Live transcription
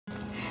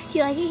Do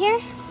you like it here?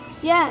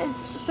 Yeah,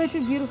 it's such a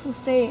beautiful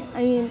state.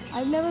 I mean,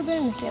 I've never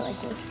been in a state like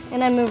this,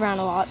 and I move around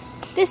a lot.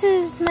 This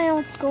is my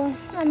old school.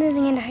 I'm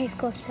moving into high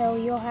school, so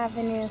you'll have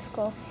a new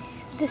school.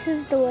 This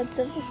is the woods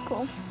of the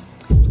school.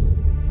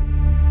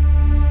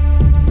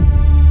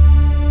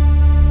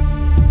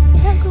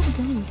 That girl,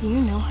 do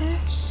you know her?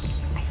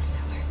 I don't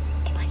know her.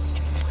 Can I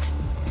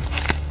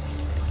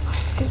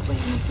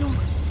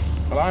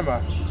Well, I'm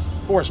a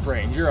forest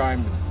ranger.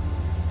 I'm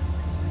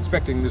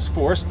inspecting this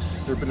forest.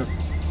 There have been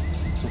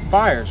some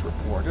fires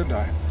reported.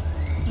 I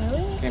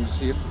Really? came to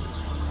see if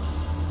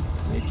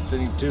they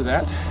need to do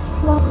that.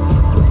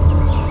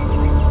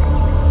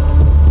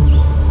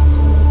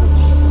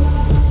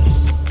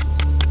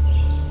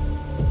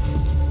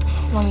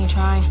 Why don't you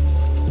try?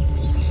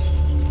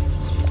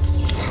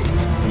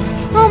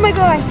 Oh my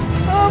god!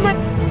 Oh my...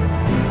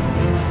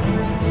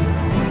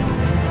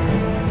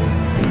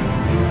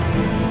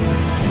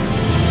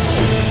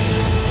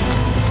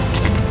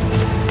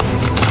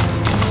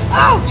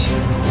 Ouch!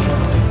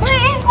 My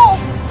ankle!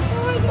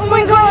 Oh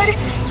my god!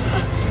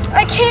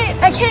 I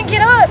can't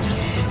get up!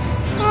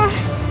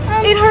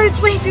 It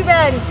hurts way too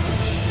bad.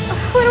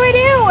 What do I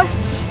do?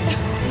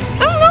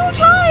 I don't know,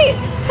 try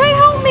to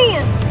help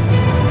me!